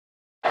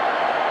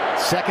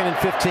2nd and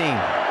 15.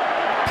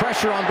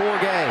 Pressure on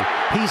Bourguet.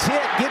 He's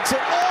hit, gets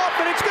it off,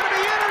 and it's going to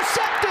be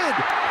intercepted.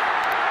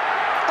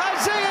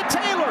 Isaiah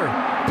Taylor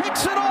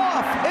picks it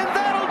off, and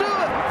that'll do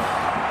it.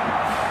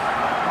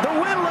 The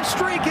winless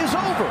streak is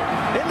over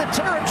in the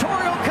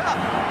Territorial Cup.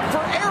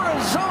 For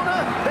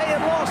Arizona, they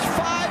had lost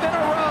 5 in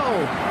a row.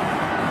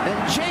 And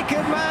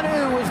Jacob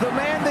Manu was the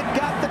man that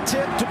got the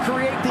tip to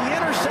create the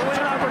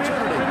interception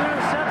opportunity. An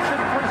interception,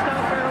 first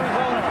down for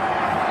Arizona.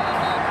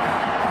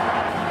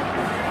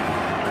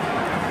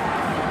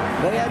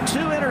 They had 2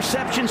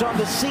 interceptions on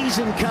the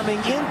season coming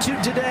into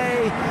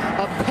today.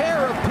 A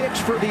pair of picks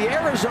for the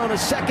Arizona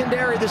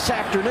secondary this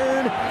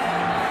afternoon.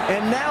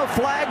 And now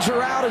flags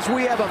are out as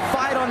we have a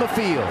fight on the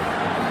field.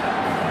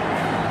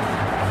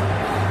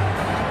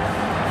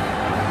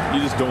 You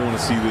just don't want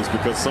to see this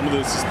because some of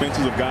the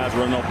suspensions of guys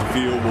running off the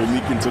field will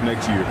leak into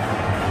next year.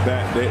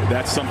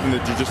 That's something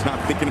that you're just not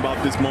thinking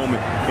about this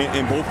moment.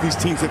 And both these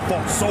teams have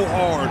fought so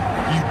hard.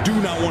 You do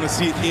not want to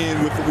see it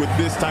end with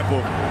this type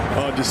of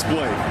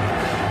display.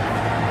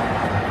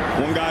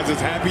 One guy's just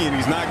happy and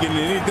he's not getting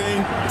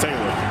anything.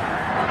 Taylor.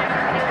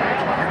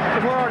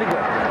 We're already good.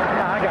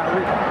 I got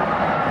it.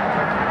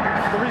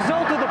 The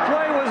result of the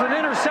play was an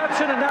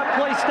interception, and that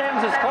play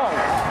stands as called.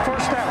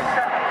 First down.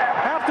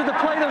 After the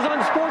play, there's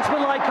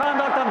unsportsmanlike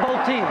conduct on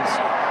both teams.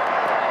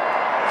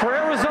 For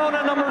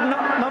Arizona,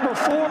 number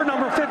 4,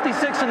 number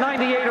 56, and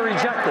 98 are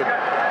ejected.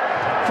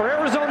 For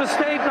Arizona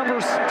State,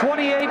 numbers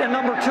 28 and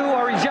number 2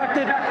 are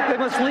ejected. They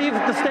must leave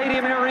the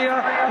stadium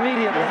area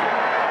immediately.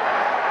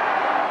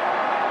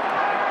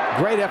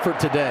 Great effort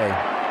today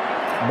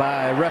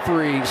by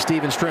referee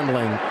Stephen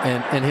Strimling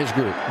and his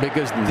group,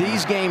 because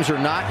these games are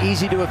not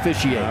easy to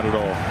officiate. Not at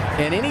all.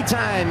 And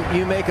anytime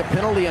you make a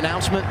penalty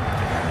announcement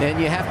and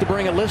you have to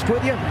bring a list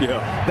with you,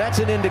 that's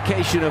an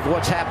indication of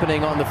what's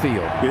happening on the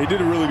field. Yeah, he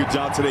did a really good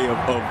job today of